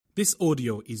This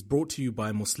audio is brought to you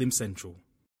by Muslim Central.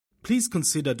 Please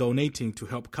consider donating to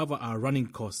help cover our running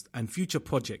costs and future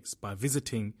projects by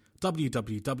visiting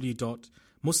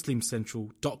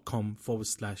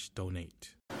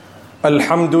www.muslimcentral.com/donate.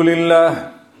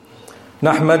 Alhamdulillah,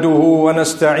 nahmaduhu wa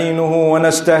nasta'inuhu wa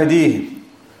nastahdihi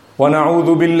wa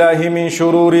na'udhu billahi min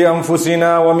shururi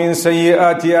anfusina wa min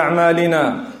sayyiati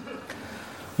a'malina.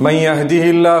 Man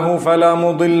yahdihillahu fala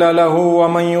mudilla lahu wa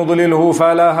man yudlilhu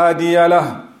fala hadiya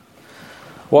lahu.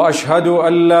 وأشهد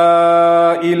أن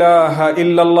لا إله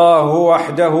إلا الله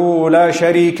وحده لا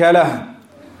شريك له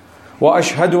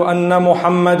وأشهد أن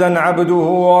محمدا عبده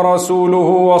ورسوله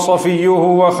وصفيه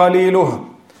وخليله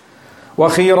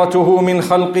وخيرته من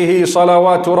خلقه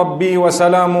صلوات ربي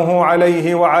وسلامه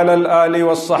عليه وعلى الآل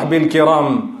والصحب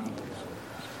الكرام.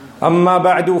 أما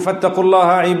بعد فاتقوا الله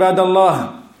عباد الله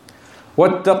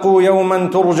واتقوا يوما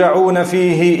ترجعون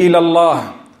فيه إلى الله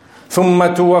ثم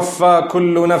توفى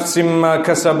كل نفس ما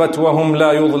كسبت وهم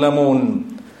لا يظلمون.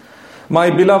 My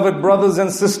beloved brothers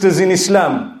and sisters in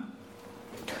Islam,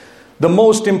 the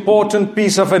most important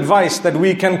piece of advice that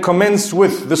we can commence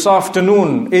with this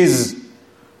afternoon is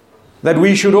that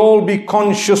we should all be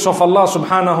conscious of Allah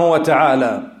subhanahu wa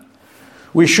ta'ala.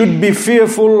 We should be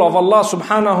fearful of Allah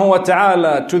subhanahu wa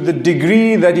ta'ala to the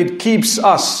degree that it keeps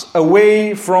us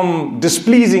away from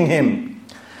displeasing Him.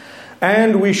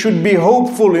 And we should be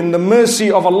hopeful in the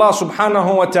mercy of Allah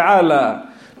subhanahu wa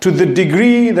ta'ala to the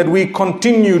degree that we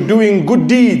continue doing good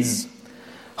deeds,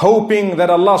 hoping that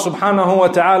Allah subhanahu wa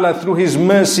ta'ala through His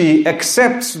mercy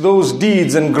accepts those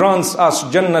deeds and grants us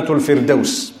Jannatul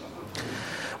Firdaus.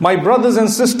 My brothers and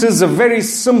sisters, a very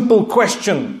simple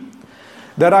question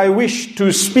that I wish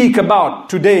to speak about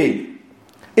today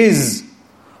is,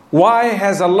 why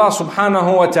has Allah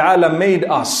subhanahu wa ta'ala made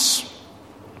us?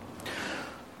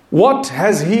 What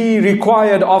has He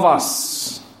required of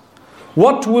us?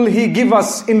 What will He give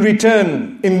us in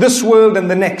return in this world and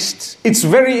the next? It's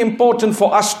very important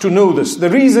for us to know this. The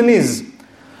reason is,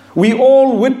 we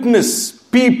all witness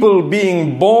people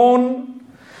being born,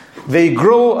 they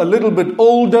grow a little bit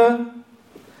older,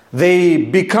 they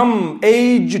become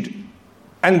aged,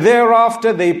 and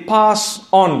thereafter they pass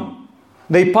on.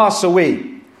 They pass away.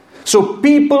 So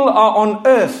people are on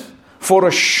earth for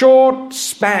a short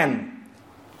span.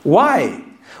 Why?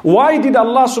 Why did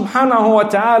Allah subhanahu wa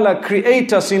ta'ala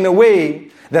create us in a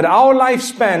way that our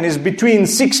lifespan is between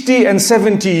 60 and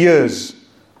 70 years?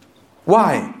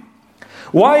 Why?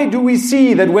 Why do we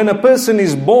see that when a person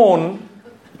is born,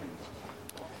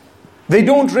 they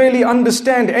don't really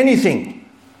understand anything?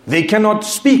 They cannot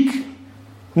speak.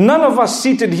 None of us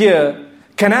seated here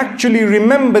can actually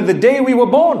remember the day we were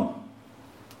born.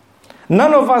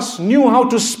 None of us knew how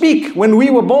to speak when we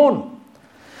were born.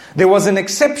 There was an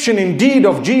exception indeed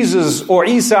of Jesus or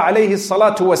Isa alayhi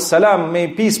salatu wassalam, may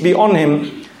peace be on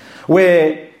him,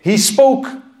 where he spoke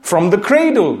from the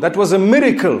cradle. That was a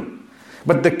miracle.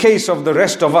 But the case of the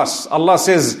rest of us, Allah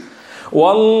says,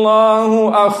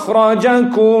 وَاللَّهُ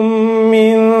أَخْرَجَكُم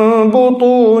مِّن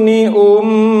بُطُونِ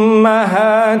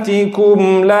أُمَّهَاتِكُمْ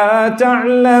لَا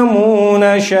تَعْلَمُونَ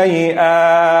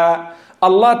شَيْئًا.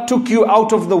 Allah took you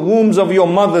out of the wombs of your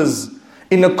mothers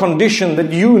in a condition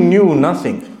that you knew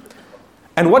nothing.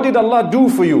 And what did Allah do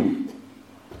for you?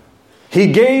 He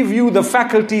gave you the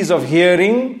faculties of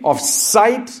hearing, of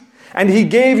sight, and He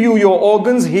gave you your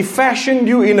organs. He fashioned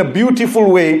you in a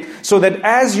beautiful way so that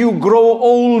as you grow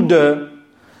older,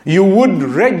 you would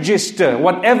register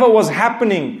whatever was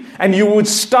happening and you would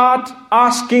start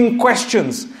asking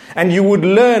questions and you would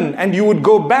learn and you would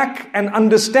go back and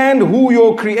understand who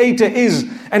your Creator is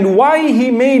and why He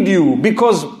made you.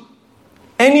 Because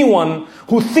anyone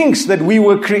who thinks that we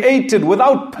were created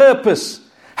without purpose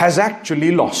has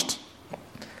actually lost.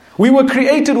 We were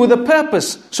created with a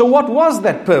purpose. So what was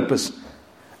that purpose?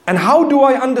 And how do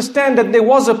I understand that there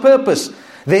was a purpose?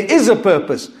 There is a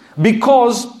purpose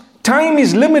because time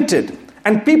is limited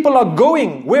and people are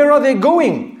going. Where are they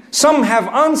going? Some have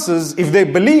answers if they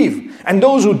believe, and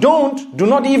those who don't do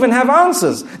not even have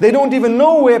answers. They don't even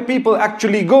know where people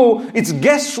actually go. It's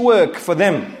guesswork for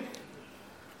them.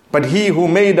 But He who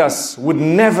made us would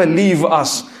never leave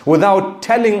us without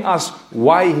telling us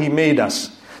why He made us.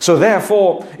 So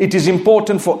therefore, it is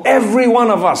important for every one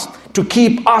of us to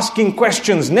keep asking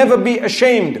questions. Never be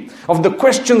ashamed of the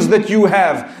questions that you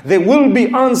have. There will be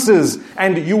answers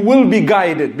and you will be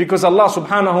guided because Allah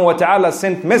subhanahu wa ta'ala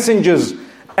sent messengers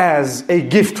as a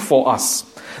gift for us.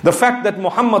 The fact that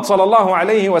Muhammad sallallahu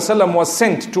alayhi wa sallam was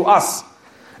sent to us,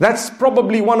 that's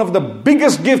probably one of the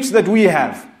biggest gifts that we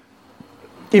have,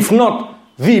 if not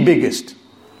the biggest.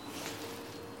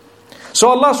 So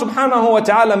Allah subhanahu wa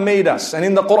ta'ala made us. And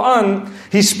in the Quran,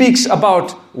 He speaks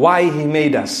about why He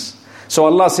made us. So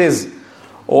Allah says,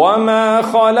 وَمَا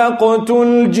خَلَقْتُ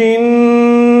الْجِنَّ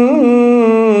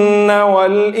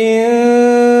وَالْإِنسَ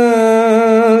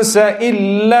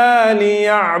إِلَّا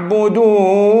لِيَعْبُدُونَ.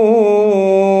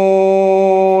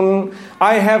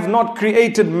 I have not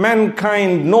created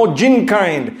mankind nor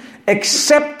jinnkind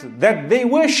except that they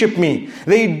worship me.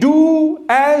 They do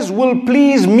as will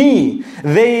please me.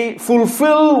 They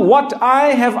fulfill what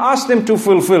I have asked them to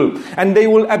fulfill. And they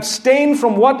will abstain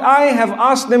from what I have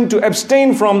asked them to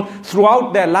abstain from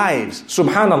throughout their lives.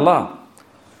 Subhanallah.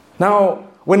 Now,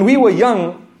 when we were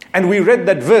young and we read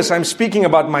that verse, I'm speaking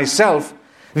about myself,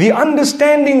 the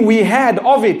understanding we had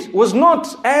of it was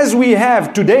not as we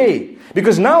have today.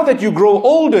 Because now that you grow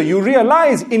older, you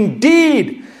realize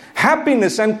indeed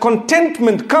happiness and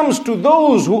contentment comes to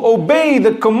those who obey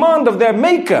the command of their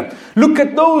Maker. Look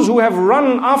at those who have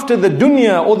run after the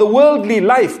dunya or the worldly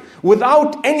life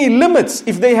without any limits.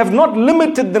 If they have not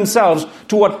limited themselves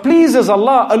to what pleases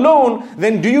Allah alone,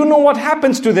 then do you know what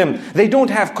happens to them? They don't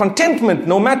have contentment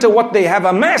no matter what they have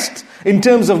amassed in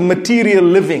terms of material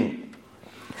living.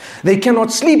 They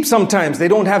cannot sleep sometimes. They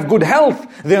don't have good health.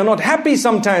 They are not happy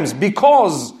sometimes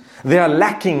because they are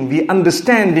lacking the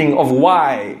understanding of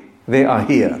why they are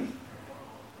here.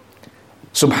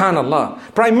 Subhanallah.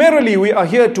 Primarily we are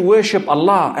here to worship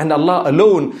Allah and Allah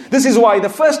alone. This is why the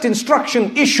first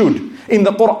instruction issued in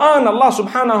the Quran, Allah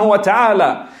subhanahu wa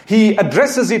ta'ala, He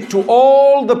addresses it to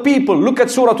all the people. Look at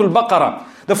Surah Al-Baqarah.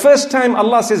 The first time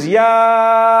Allah says,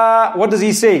 Ya, what does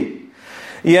He say?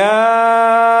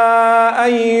 يا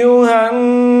أيها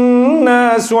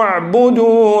الناس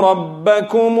اعبدوا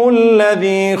ربكم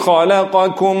الذي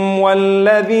خلقكم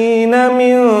والذين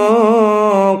من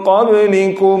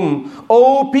قبلكم.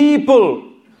 O people,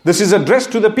 this is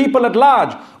addressed to the people at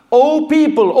large. O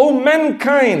people, O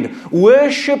mankind,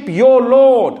 worship your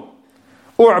Lord.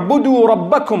 اعبدوا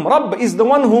ربكم. Rabb is the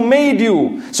one who made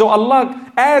you. So Allah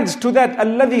adds to that,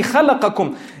 الذي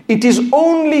خلقكم. It is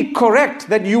only correct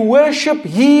that you worship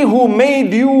He who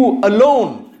made you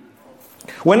alone.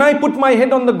 When I put my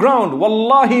head on the ground,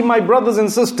 wallahi, my brothers and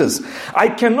sisters, I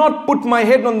cannot put my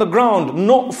head on the ground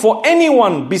for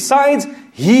anyone besides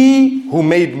He who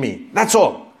made me. That's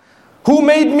all. Who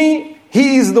made me?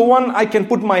 He is the one I can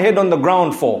put my head on the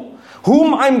ground for.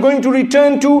 Whom I'm going to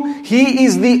return to, He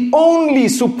is the only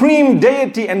supreme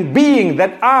deity and being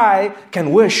that I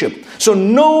can worship. So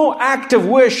no act of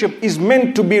worship is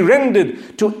meant to be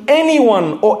rendered to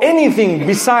anyone or anything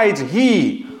besides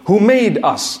He who made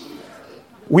us.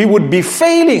 We would be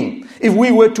failing if we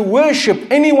were to worship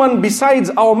anyone besides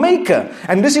our Maker.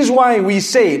 And this is why we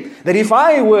say that if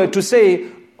I were to say,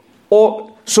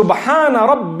 oh, Subhana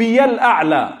Rabbiyal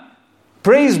A'la,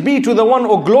 praise be to the one,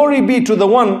 or glory be to the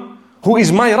one who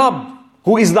is my Rabb,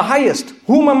 who is the highest.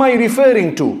 Whom am I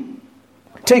referring to?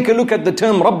 Take a look at the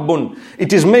term Rabbun.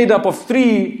 It is made up of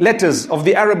 3 letters of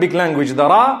the Arabic language. The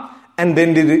Ra, and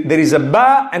then there is a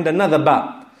Ba and another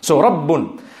Ba. So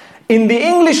Rabbun. In the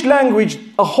English language,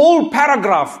 a whole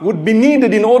paragraph would be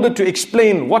needed in order to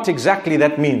explain what exactly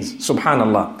that means.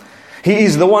 Subhanallah. He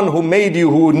is the one who made you,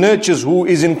 who nurtures, who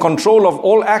is in control of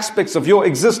all aspects of your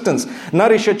existence.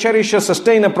 Nourisher, cherisher,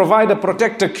 sustainer, provider,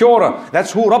 protector, curer.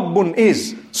 That's who Rabbun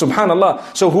is.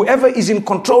 Subhanallah. So whoever is in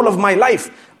control of my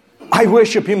life, I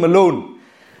worship Him alone.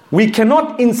 We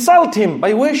cannot insult Him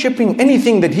by worshipping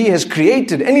anything that He has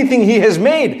created, anything He has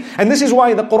made. And this is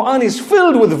why the Quran is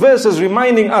filled with verses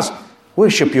reminding us,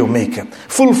 worship your Maker.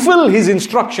 Fulfill His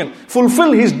instruction.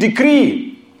 Fulfill His decree.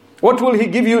 What will He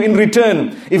give you in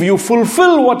return? If you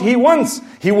fulfill what He wants,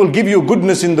 He will give you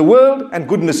goodness in the world and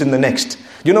goodness in the next.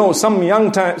 You know, some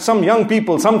young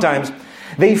people sometimes,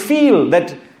 they feel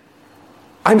that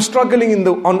I'm struggling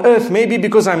on earth, maybe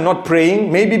because I'm not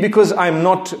praying, maybe because I'm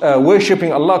not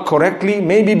worshipping Allah correctly,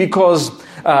 maybe because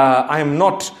I'm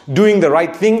not doing the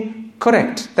right thing.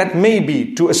 Correct. That may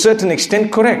be to a certain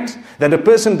extent correct. That a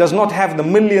person does not have the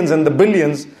millions and the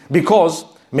billions because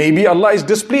maybe Allah is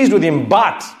displeased with him.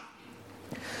 But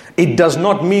it does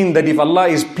not mean that if Allah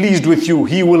is pleased with you,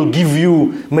 He will give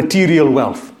you material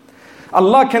wealth.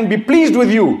 Allah can be pleased with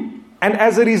you, and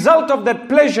as a result of that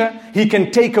pleasure, He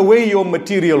can take away your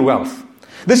material wealth.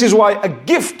 This is why a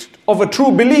gift of a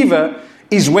true believer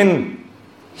is when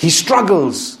he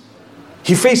struggles,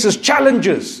 he faces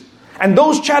challenges, and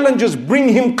those challenges bring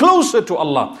him closer to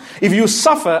Allah. If you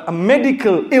suffer a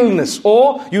medical illness,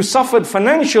 or you suffered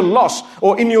financial loss,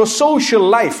 or in your social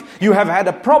life you have had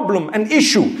a problem, an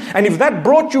issue, and if that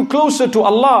brought you closer to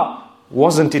Allah,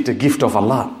 wasn't it a gift of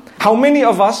Allah? How many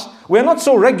of us, we're not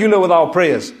so regular with our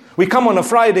prayers. We come on a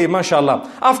Friday, mashallah.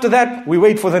 After that, we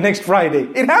wait for the next Friday.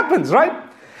 It happens, right?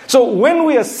 So when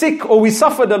we are sick or we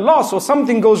suffered a loss or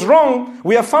something goes wrong,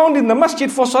 we are found in the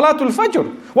masjid for Salatul Fajr.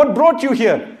 What brought you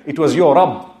here? It was your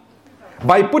Rabb.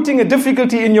 By putting a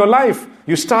difficulty in your life,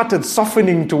 you started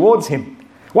softening towards Him.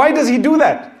 Why does He do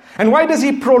that? And why does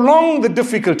He prolong the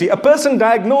difficulty? A person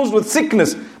diagnosed with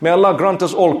sickness, may Allah grant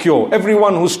us all cure.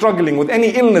 Everyone who's struggling with any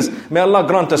illness, may Allah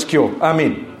grant us cure.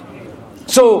 Ameen.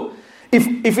 So,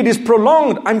 if it is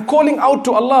prolonged, I'm calling out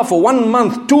to Allah for 1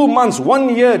 month, 2 months,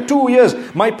 1 year, 2 years.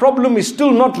 My problem is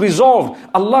still not resolved.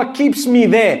 Allah keeps me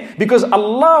there because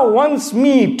Allah wants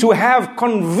me to have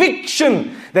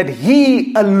conviction that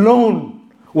He alone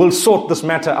will sort this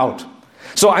matter out.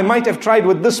 So I might have tried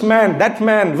with this man, that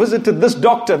man, visited this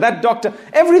doctor, that doctor.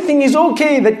 Everything is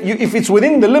okay that if it's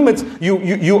within the limits,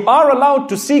 you are allowed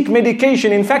to seek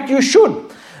medication. In fact, you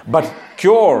should. But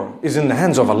cure is in the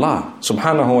hands of Allah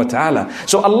subhanahu wa ta'ala.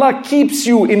 So Allah keeps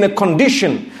you in a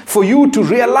condition for you to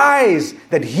realize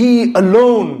that He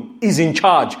alone is in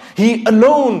charge. He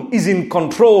alone is in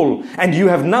control. And you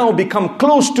have now become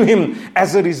close to Him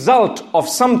as a result of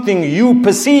something you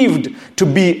perceived to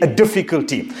be a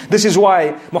difficulty. This is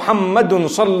why Muhammadun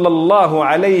sallallahu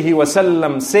alayhi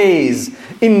wasallam says,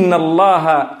 Inna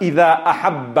Allah idha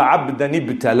ahabba abdan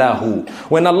ibtalahu.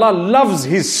 When Allah loves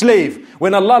His slave,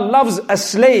 when Allah loves a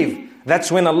slave,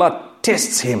 that's when Allah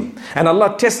tests him. And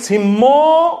Allah tests him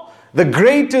more. The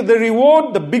greater the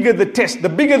reward, the bigger the test. The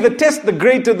bigger the test, the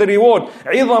greater the reward.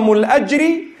 عِظَمُ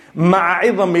الْأَجْرِ مَعَ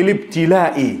عِظَمِ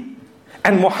الْإِبْتِلَاءِ.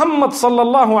 And Muhammad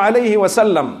sallallahu alayhi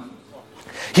wasallam,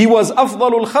 he was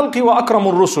أفضل الخلق وأكرم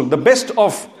الرسل, the best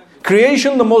of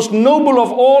creation, the most noble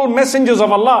of all messengers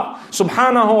of Allah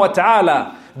subhanahu wa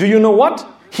ta'ala. Do you know what?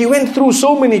 He went through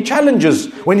so many challenges.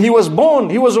 When he was born,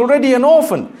 he was already an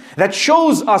orphan. That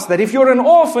shows us that if you're an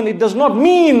orphan, it does not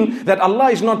mean that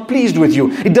Allah is not pleased with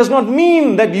you. It does not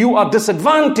mean that you are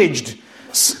disadvantaged.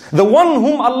 The one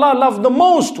whom Allah loved the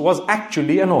most was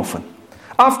actually an orphan.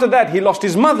 After that, he lost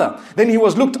his mother. Then he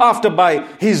was looked after by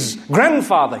his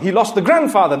grandfather. He lost the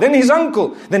grandfather. Then his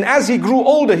uncle. Then as he grew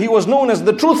older, he was known as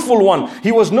the truthful one.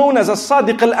 He was known as a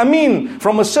Sadiq al-Amin.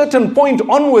 From a certain point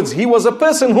onwards, he was a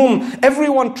person whom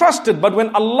everyone trusted. But when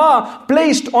Allah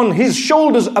placed on his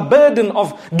shoulders a burden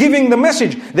of giving the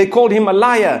message, they called him a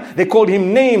liar. They called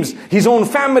him names. His own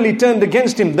family turned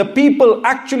against him. The people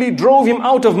actually drove him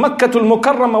out of Makkatul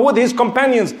Mukarramah with his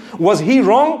companions. Was he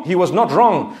wrong? He was not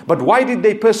wrong. But why did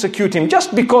they persecute him?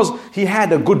 Just because he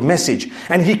had a good message.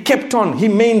 And he kept on. He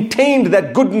maintained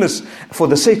that goodness for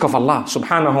the sake of Allah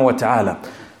subhanahu wa ta'ala.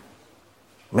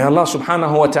 May Allah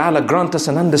subhanahu wa ta'ala grant us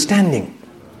an understanding.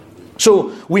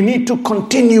 So we need to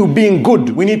continue being good.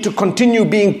 We need to continue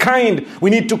being kind.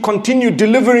 We need to continue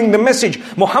delivering the message.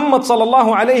 Muhammad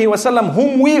sallallahu alayhi wasallam,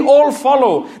 whom we all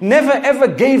follow, never ever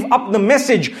gave up the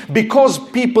message because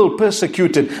people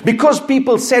persecuted, because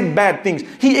people said bad things.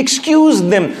 He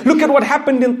excused them. Look at what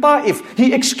happened in Ta'if.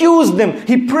 He excused them.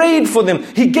 He prayed for them.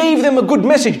 He gave them a good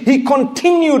message. He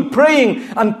continued praying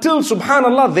until,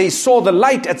 subhanallah, they saw the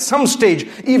light at some stage,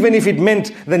 even if it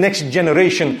meant the next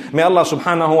generation. May Allah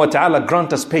subhanahu wa ta'ala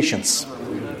grant us patience.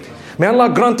 May Allah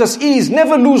grant us ease.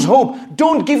 Never lose hope.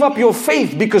 Don't give up your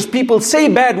faith because people say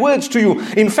bad words to you.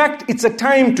 In fact, it's a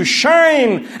time to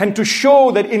shine and to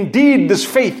show that indeed this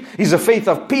faith is a faith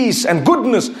of peace and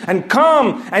goodness and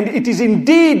calm. And it is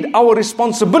indeed our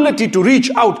responsibility to reach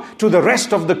out to the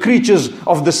rest of the creatures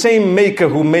of the same Maker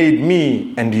who made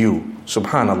me and you.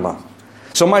 Subhanallah.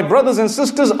 So my brothers and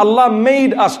sisters, Allah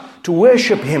made us to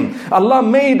worship Him. Allah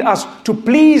made us to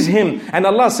please Him. And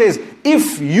Allah says,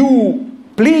 if you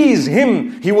please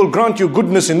Him, He will grant you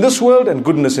goodness in this world and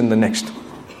goodness in the next.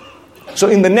 So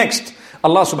in the next,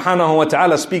 Allah subhanahu wa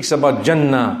ta'ala speaks about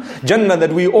Jannah. Jannah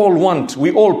that we all want,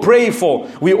 we all pray for,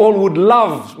 we all would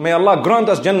love. May Allah grant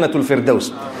us Jannatul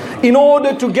Firdaus. In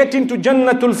order to get into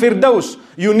Jannatul Firdaus,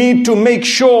 you need to make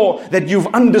sure that you've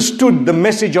understood the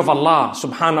message of Allah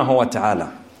subhanahu wa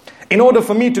ta'ala. In order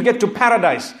for me to get to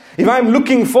paradise, if I'm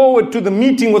looking forward to the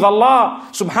meeting with Allah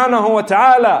subhanahu wa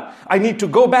ta'ala, I need to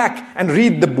go back and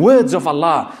read the words of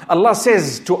Allah. Allah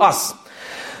says to us,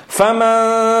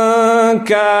 فَمَنْ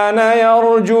كَانَ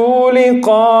يَرْجُو لِقَاءَ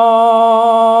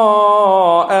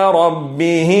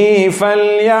رَبِّهِ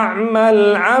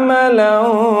فَلْيَعْمَلْ عَمَلًا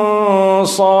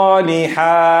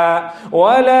صَالِحًا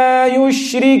وَلَا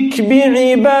يُشْرِكْ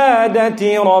بِعِبَادَةِ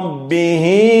رَبِّهِ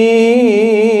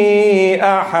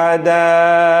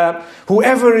أَحَدًا.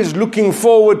 Whoever is looking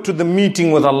forward to the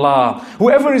meeting with Allah,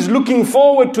 whoever is looking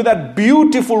forward to that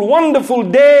beautiful, wonderful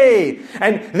day,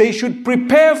 and they should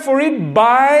prepare for it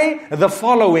by the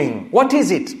following. What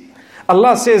is it?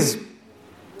 Allah says,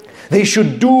 They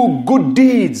should do good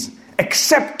deeds,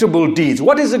 acceptable deeds.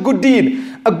 What is a good deed?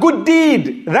 A good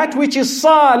deed, that which is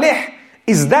salih,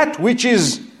 is that which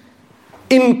is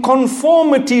in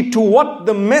conformity to what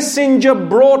the messenger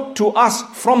brought to us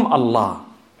from Allah.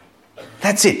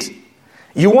 That's it.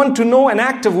 You want to know an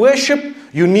act of worship,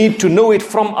 you need to know it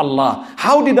from Allah.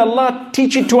 How did Allah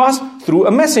teach it to us? Through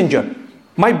a messenger.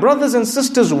 My brothers and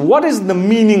sisters, what is the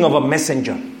meaning of a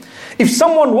messenger? If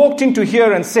someone walked into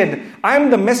here and said, I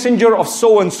am the messenger of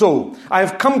so and so, I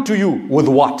have come to you with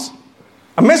what?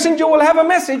 A messenger will have a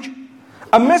message.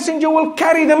 A messenger will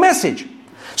carry the message.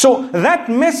 So that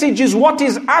message is what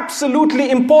is absolutely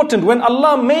important. When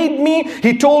Allah made me,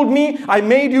 He told me, I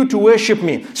made you to worship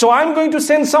me. So I'm going to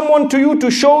send someone to you to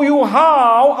show you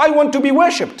how I want to be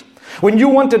worshipped. When you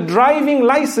want a driving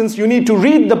license, you need to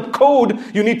read the code,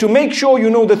 you need to make sure you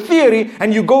know the theory,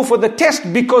 and you go for the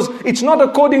test, because it's not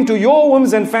according to your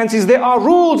whims and fancies. There are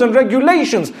rules and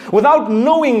regulations. Without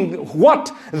knowing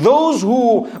what those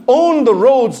who own the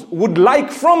roads would like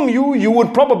from you, you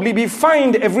would probably be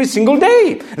fined every single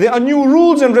day. There are new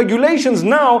rules and regulations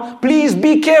now. Please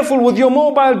be careful with your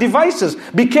mobile devices.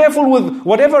 Be careful with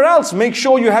whatever else. Make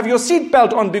sure you have your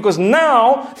seatbelt on, because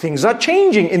now things are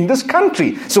changing in this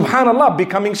country. SubhanAllah,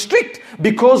 becoming strict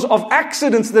because of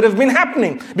accidents that have been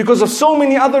happening, because of so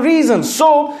many other reasons.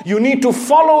 So you need to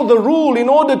follow the rule in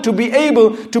order to be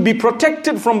able to be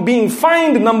protected from being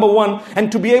fined, number one,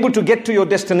 and to be able to get to your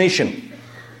destination.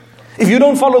 If you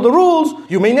don't follow the rules,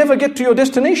 you may never get to your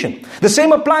destination. The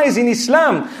same applies in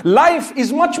Islam. Life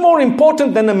is much more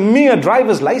important than a mere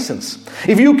driver's license.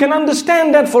 If you can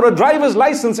understand that for a driver's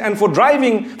license and for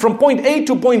driving from point A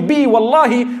to point B,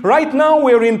 wallahi, right now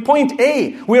we're in point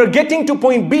A. We are getting to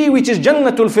point B, which is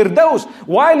Jannatul Firdaus.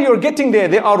 While you're getting there,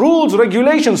 there are rules,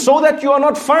 regulations, so that you are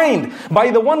not fined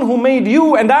by the one who made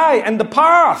you and I and the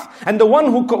path, and the one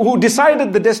who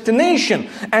decided the destination.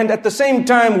 And at the same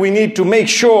time, we need to make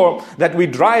sure that we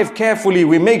drive carefully,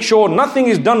 we make sure nothing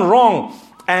is done wrong,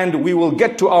 and we will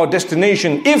get to our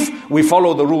destination if we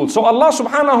follow the rules. So Allah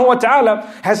subhanahu wa ta'ala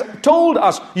has told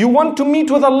us, you want to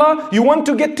meet with Allah, you want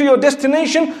to get to your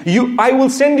destination, I will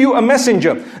send you a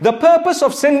messenger. The purpose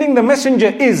of sending the messenger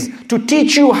is to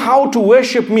teach you how to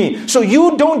worship me. So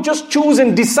you don't just choose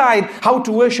and decide how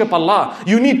to worship Allah.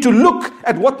 You need to look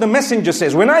at what the messenger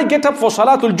says. When I get up for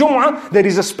Salatul Jum'ah, there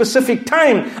is a specific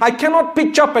time. I cannot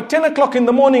pitch up at 10 o'clock in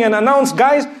the morning and announce,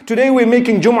 guys, today we're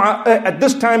making Jum'ah at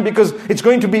this time because it's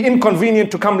going to be inconvenient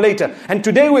to come later. And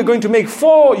today we're going to make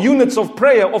 4 units of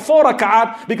prayer or 4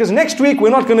 rak'at because next week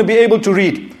we're not going to be able to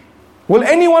read. Will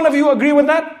any one of you agree with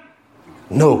that?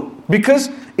 No, because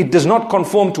it does not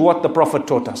conform to what the Prophet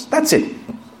taught us. That's it.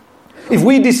 If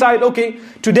we decide, okay,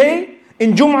 today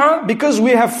in Jum'ah, because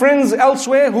we have friends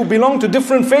elsewhere who belong to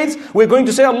different faiths, we're going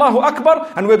to say Allahu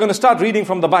Akbar and we're going to start reading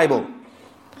from the Bible.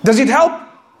 Does it help?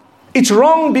 It's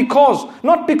wrong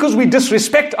not because we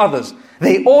disrespect others.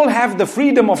 They all have the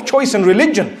freedom of choice and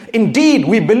religion. Indeed,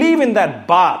 we believe in that,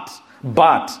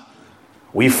 but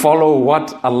we follow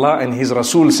what Allah and His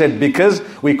Rasul said because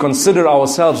we consider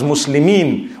ourselves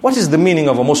Muslimin. What is the meaning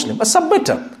of a Muslim? A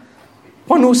submitter.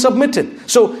 One who submitted.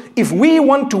 So if we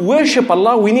want to worship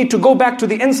Allah, we need to go back to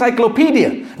the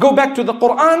encyclopedia, go back to the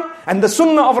Quran and the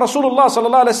Sunnah of Rasulullah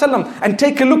sallallahu alaihi wasallam and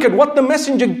take a look at what the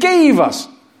messenger gave us.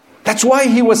 That's why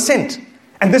he was sent.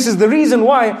 And this is the reason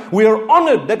why we are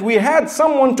honored that we had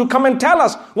someone to come and tell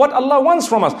us what Allah wants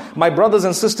from us. My brothers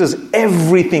and sisters,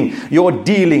 everything, your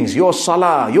dealings, your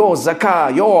salah, your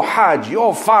zakah, your hajj,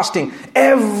 your fasting,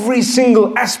 every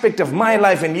single aspect of my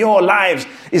life and your lives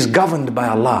is governed by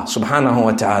Allah subhanahu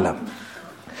wa ta'ala.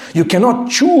 You cannot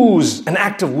choose an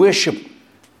act of worship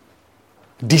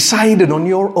decided on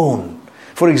your own.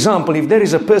 For example, if there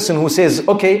is a person who says,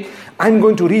 okay, I'm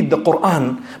going to read the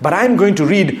Quran, but I'm going to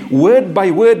read word by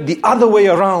word the other way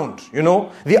around,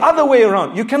 the other way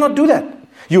around. You cannot do that.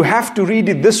 You have to read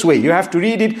it this way. You have to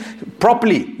read it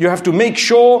properly. You have to make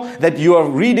sure that you are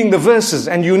reading the verses,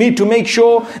 and you need to make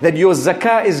sure that your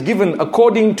zakah is given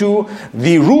according to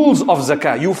the rules of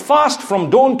zakah. You fast from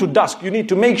dawn to dusk. You need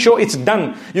to make sure it's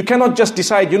done. You cannot just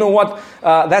decide,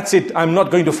 that's it. I'm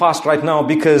not going to fast right now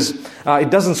because it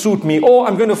doesn't suit me. Or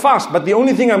I'm going to fast, but the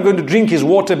only thing I'm going to drink is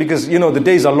water because, the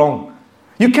days are long.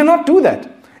 You cannot do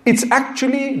that. It's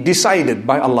actually decided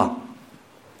by Allah.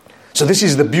 So this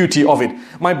is the beauty of it.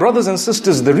 My brothers and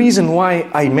sisters, the reason why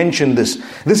I mention this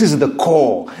is the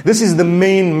core. This is the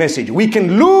main message. We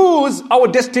can lose our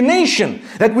destination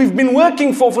that we've been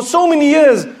working for so many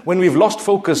years when we've lost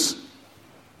focus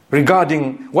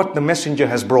regarding what the messenger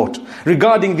has brought,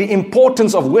 regarding the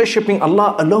importance of worshipping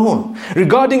Allah alone,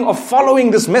 regarding of following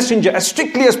this messenger as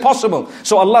strictly as possible.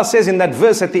 So Allah says in that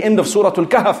verse at the end of Surah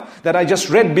Al-Kahf that I just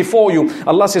read before you,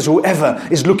 Allah says whoever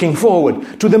is looking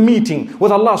forward to the meeting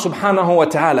with Allah subhanahu wa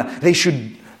ta'ala, they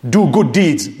should do good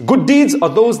deeds. Good deeds are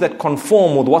those that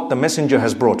conform with what the messenger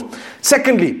has brought.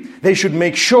 Secondly, they should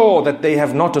make sure that they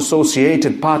have not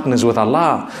associated partners with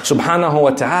Allah subhanahu wa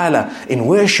ta'ala in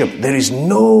worship. There is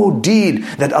no deed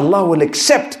that Allah will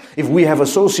accept if we have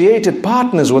associated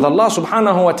partners with Allah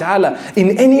subhanahu wa ta'ala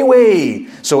in any way.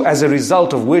 So as a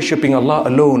result of worshipping Allah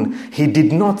alone, He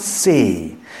did not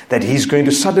say that He's going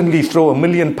to suddenly throw £1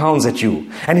 million at you,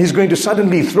 and He's going to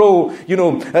suddenly throw,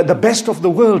 the best of the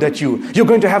world at you. You're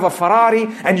going to have a Ferrari,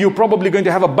 and you're probably going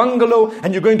to have a bungalow,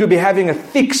 and you're going to be having a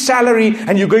thick salary,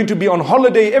 and you're going to be on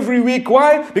holiday every week.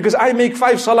 Why? Because I make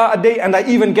 5 salah a day, and I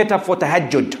even get up for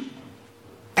tahajjud.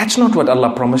 That's not what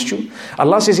Allah promised you.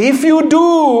 Allah says, if you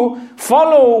do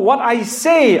follow what I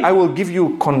say, I will give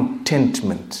you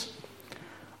contentment.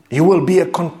 You will be a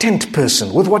content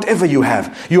person with whatever you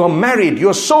have. You are married,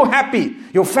 you're so happy.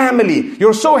 Your family,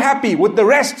 you're so happy with the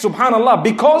rest, subhanallah,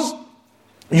 because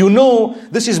you know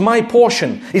this is my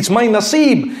portion. It's my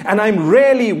naseeb, and I'm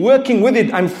really working with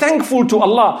it. I'm thankful to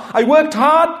Allah. I worked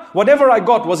hard. Whatever I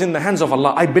got was in the hands of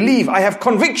Allah. I believe, I have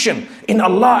conviction in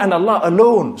Allah and Allah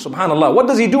alone, subhanallah. What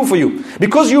does He do for you?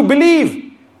 Because you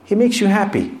believe, He makes you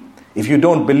happy. If you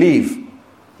don't believe,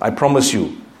 I promise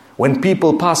you, when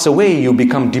people pass away, you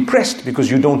become depressed because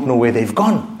you don't know where they've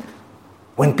gone.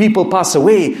 When people pass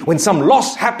away, when some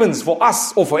loss happens for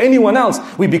us or for anyone else,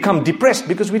 we become depressed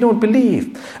because we don't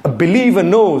believe. A believer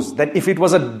knows that if it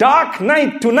was a dark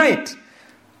night tonight,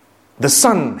 the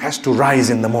sun has to rise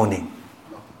in the morning.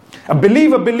 A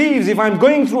believer believes if I'm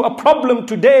going through a problem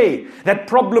today, that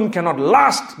problem cannot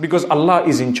last because Allah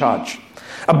is in charge.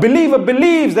 A believer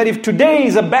believes that if today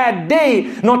is a bad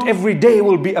day, not every day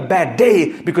will be a bad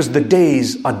day because the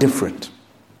days are different.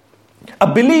 A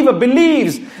believer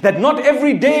believes that not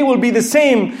every day will be the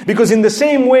same because in the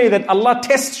same way that Allah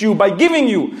tests you by giving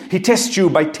you, He tests you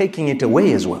by taking it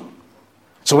away as well.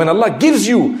 So when Allah gives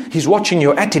you, He's watching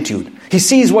your attitude. He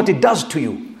sees what it does to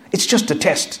you. It's just a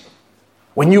test.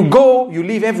 When you go, you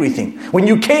leave everything. When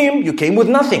you came with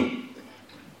nothing.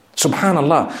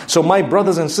 Subhanallah. So my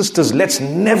brothers and sisters, let's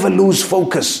never lose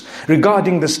focus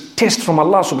regarding this test from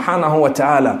Allah subhanahu wa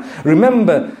ta'ala.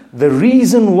 Remember the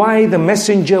reason why the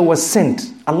messenger was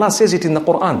sent. Allah says it in the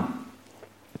Quran.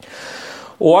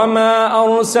 وَمَا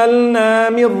أَرْسَلْنَا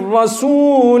مِن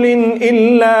رَّسُولٍ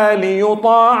إِلَّا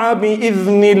لِيُطَاعَ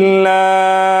بِإِذْنِ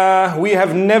اللَّهِ. We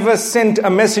have never sent a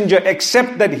messenger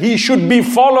except that he should be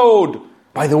followed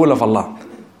by the will of Allah.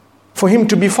 For him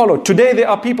to be followed. Today there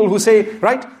are people who say,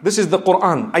 right, this is the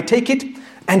Quran. I take it,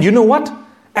 and you know what?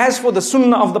 As for the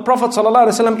sunnah of the Prophet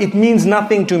ﷺ, it means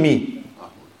nothing to me.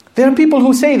 There are people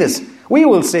who say this. We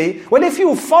will say, well, if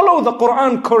you follow the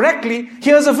Quran correctly,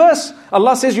 here's a verse.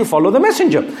 Allah says you follow the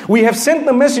messenger. We have sent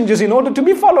the messengers in order to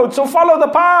be followed, so follow the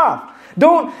path.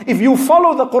 If you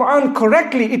follow the Quran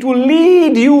correctly, it will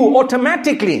lead you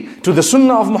automatically to the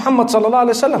sunnah of Muhammad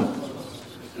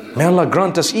ﷺ. May Allah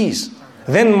grant us ease.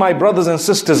 Then my brothers and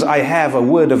sisters, I have a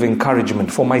word of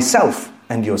encouragement for myself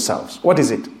and yourselves. What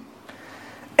is it?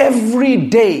 Every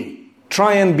day,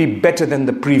 try and be better than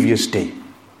the previous day.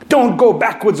 Don't go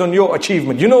backwards on your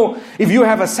achievement. You know, if you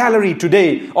have a salary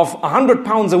today of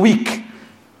 £100 a week,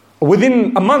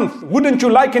 within a month, wouldn't you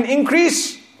like an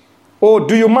increase? Or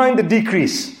do you mind a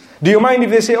decrease? Do you mind if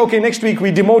they say, okay, next week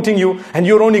we're demoting you and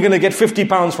you're only going to get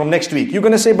 £50 from next week? You're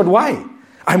going to say, but why?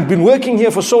 I've been working here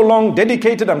for so long,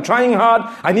 dedicated, I'm trying hard,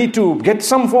 I need to get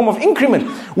some form of increment.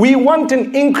 We want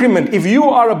an increment. If you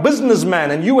are a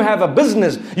businessman and you have a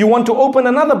business, you want to open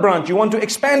another branch, you want to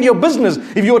expand your business.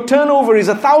 If your turnover is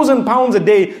 £1,000 a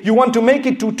day, you want to make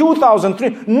it to 2,000,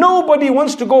 3,000. Nobody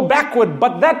wants to go backward,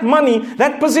 but that money,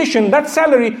 that position, that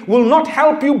salary will not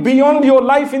help you beyond your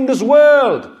life in this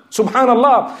world.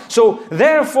 Subhanallah. So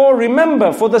therefore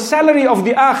remember, for the salary of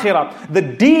the akhirah, the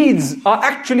deeds are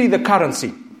actually the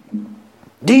currency.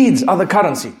 Deeds are the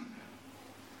currency.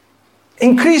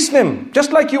 Increase them,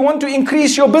 just like you want to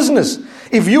increase your business.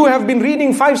 If you have been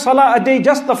reading 5 salah a day,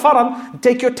 just the farad,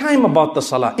 take your time about the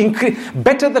salah.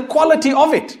 Better the quality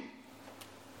of it.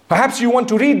 Perhaps you want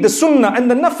to read the sunnah and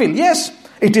the nafil. Yes,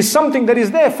 it is something that is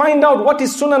there. Find out what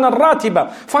is sunan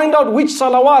al-ratiba. Find out which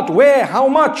salawat, where, how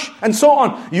much, and so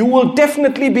on. You will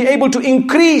definitely be able to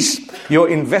increase your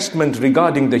investment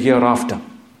regarding the hereafter.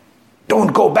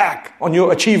 Don't go back on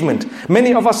your achievement.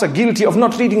 Many of us are guilty of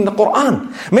not reading the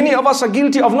Quran. Many of us are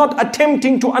guilty of not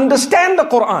attempting to understand the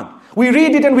Quran. We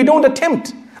read it and we don't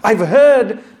attempt. I've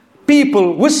heard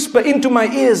people whisper into my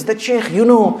ears that, Shaykh, you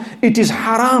know, it is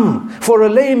haram for a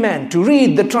layman to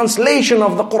read the translation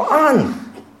of the Quran.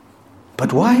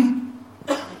 But why?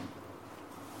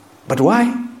 But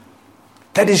why?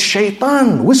 That is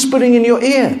shaitan whispering in your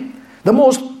ear. The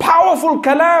most powerful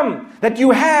kalam that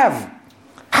you have.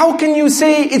 How can you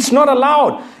say it's not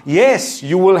allowed? Yes,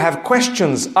 you will have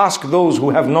questions. Ask those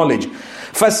who have knowledge.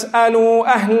 فَاسْأَلُوا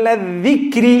أَهْلَ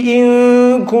الذِّكْرِ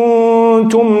إِن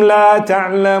كُنتُمْ لَا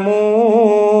تَعْلَمُونَ.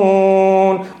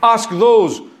 Ask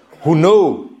those who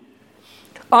know.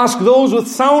 Ask those with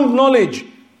sound knowledge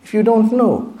if you don't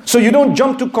know. So you don't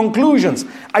jump to conclusions.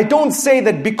 I don't say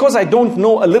that because I don't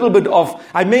know a little bit of,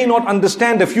 I may not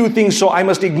understand a few things, so I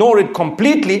must ignore it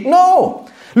completely. No.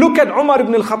 Look at Umar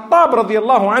ibn al-Khattab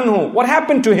radiallahu anhu. What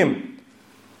happened to him?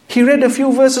 He read a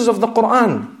few verses of the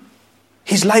Quran.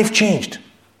 His life changed.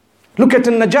 Look at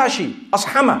Najashi,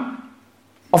 Ashama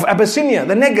of Abyssinia,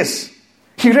 the Negus.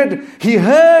 He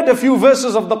heard a few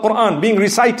verses of the Quran being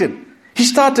recited. He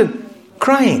started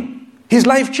crying. His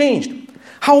life changed.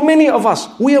 How many of us,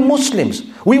 we are Muslims.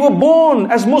 We were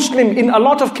born as Muslim in a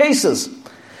lot of cases.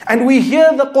 And we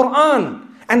hear the Quran.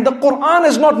 And the Quran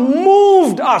has not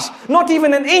moved us, not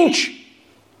even an inch.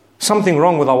 Something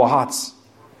wrong with our hearts.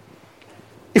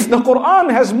 If the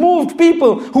Quran has moved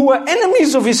people who were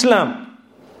enemies of Islam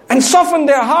and softened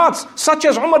their hearts, such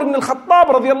as Umar ibn al-Khattab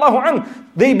radiallahu anhu,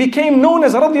 they became known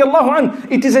as radiallahu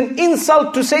anhu. It is an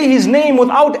insult to say his name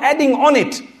without adding on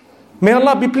it. May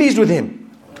Allah be pleased with him.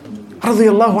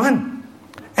 Radiallahu anhu.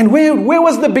 And where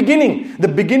was the beginning? The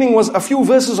beginning was a few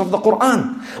verses of the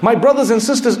Quran. My brothers and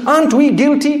sisters, aren't we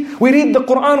guilty? We read the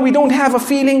Quran, we don't have a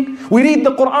feeling. We read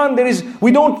the Quran,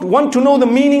 we don't want to know the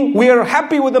meaning. We are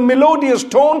happy with the melodious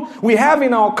tone we have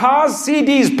in our cars,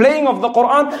 CDs playing of the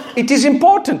Quran. It is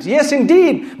important, yes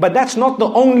indeed, but that's not the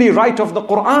only right of the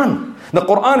Quran. The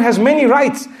Quran has many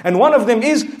rights, and one of them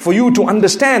is for you to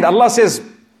understand. Allah says,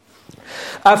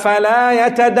 أَفَلَا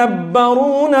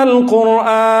يَتَدَبَّرُونَ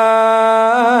الْقُرْآنَ.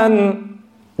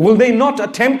 Will they not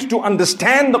attempt to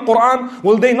understand the Quran?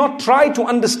 Will they not try to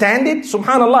understand it?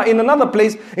 Subhanallah, in another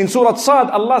place, in Surah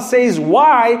Sad, Allah says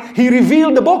why He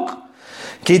revealed the book.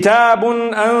 كِتَابٌ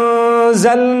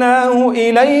أَنزَلْنَاهُ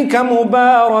إِلَيْكَ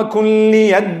مُبَارَكٌ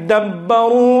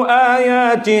لِيَدَّبَّرُوا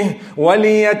آيَاتِهِ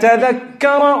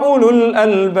وَلِيَتَذَكَّرَ أُولُو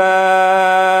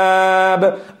الْأَلْبَابِ.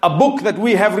 A book that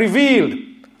we have revealed.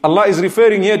 Allah is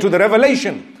referring here to the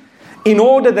revelation, in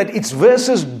order that its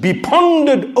verses be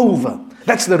pondered over.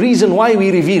 That's the reason why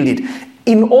we revealed it.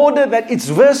 In order that its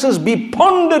verses be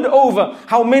pondered over.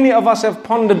 How many of us have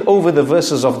pondered over the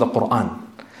verses of the Quran?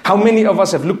 How many of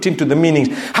us have looked into the meanings?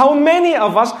 How many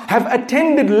of us have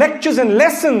attended lectures and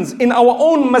lessons in our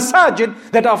own masajid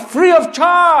that are free of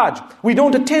charge? We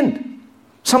don't attend.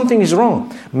 Something is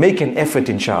wrong. Make an effort,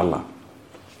 inshallah.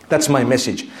 That's my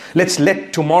message. Let's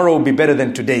let tomorrow be better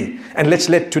than today. And let's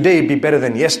let today be better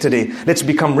than yesterday. Let's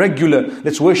become regular.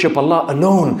 Let's worship Allah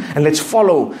alone. And let's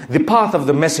follow the path of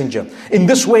the messenger. In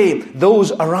this way,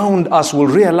 those around us will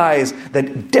realize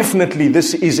that definitely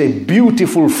this is a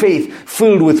beautiful faith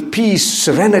filled with peace,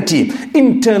 serenity,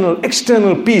 internal,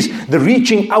 external peace. The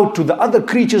reaching out to the other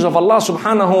creatures of Allah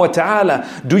subhanahu wa ta'ala.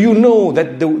 Do you know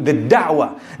that the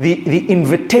da'wah, the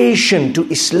invitation to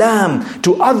Islam,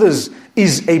 to others,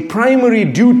 is a primary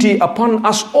duty upon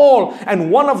us all,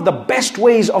 and one of the best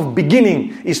ways of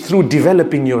beginning is through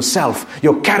developing yourself,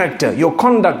 your character, your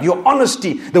conduct, your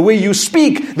honesty, the way you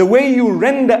speak, the way you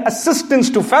render assistance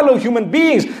to fellow human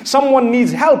beings. Someone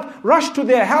needs help, rush to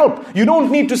their help. You don't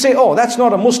need to say, oh, that's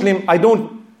not a Muslim, I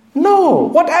don't. No,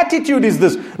 what attitude is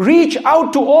this? Reach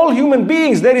out to all human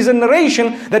beings. There is a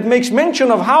narration that makes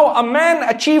mention of how a man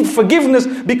achieved forgiveness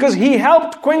because he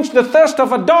helped quench the thirst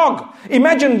of a dog.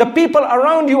 Imagine the people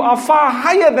around you are far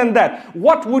higher than that.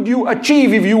 What would you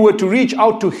achieve if you were to reach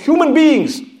out to human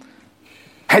beings?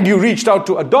 Had you reached out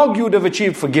to a dog, you would have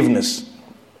achieved forgiveness.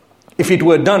 If it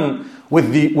were done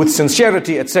with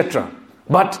sincerity, etc.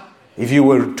 But if you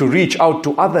were to reach out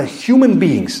to other human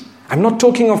beings, I'm not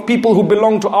talking of people who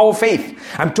belong to our faith.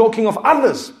 I'm talking of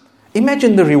others.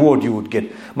 Imagine the reward you would get.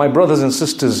 My brothers and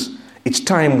sisters, it's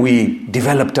time we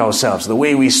developed ourselves. The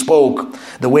way we spoke,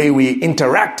 the way we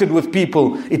interacted with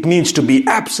people, it needs to be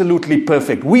absolutely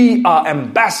perfect. We are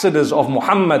ambassadors of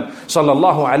Muhammad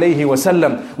sallallahu alayhi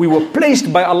wasallam. We were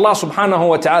placed by Allah subhanahu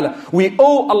wa ta'ala. We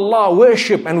owe Allah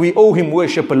worship and we owe Him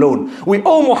worship alone. We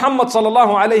owe Muhammad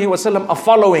sallallahu alayhi wasallam a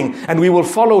following, and we will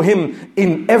follow him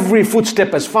in every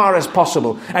footstep as far as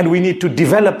possible. And we need to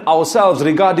develop ourselves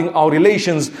regarding our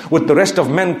relations with the rest of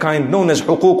mankind, known as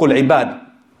huququl ibad.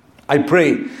 I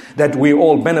pray that we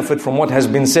all benefit from what has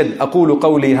been said. أقول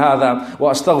قولي هذا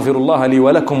وأستغفر الله لي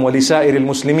ولكم ولسائر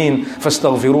المسلمين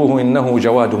فاستغفروه إنه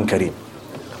جواد كريم.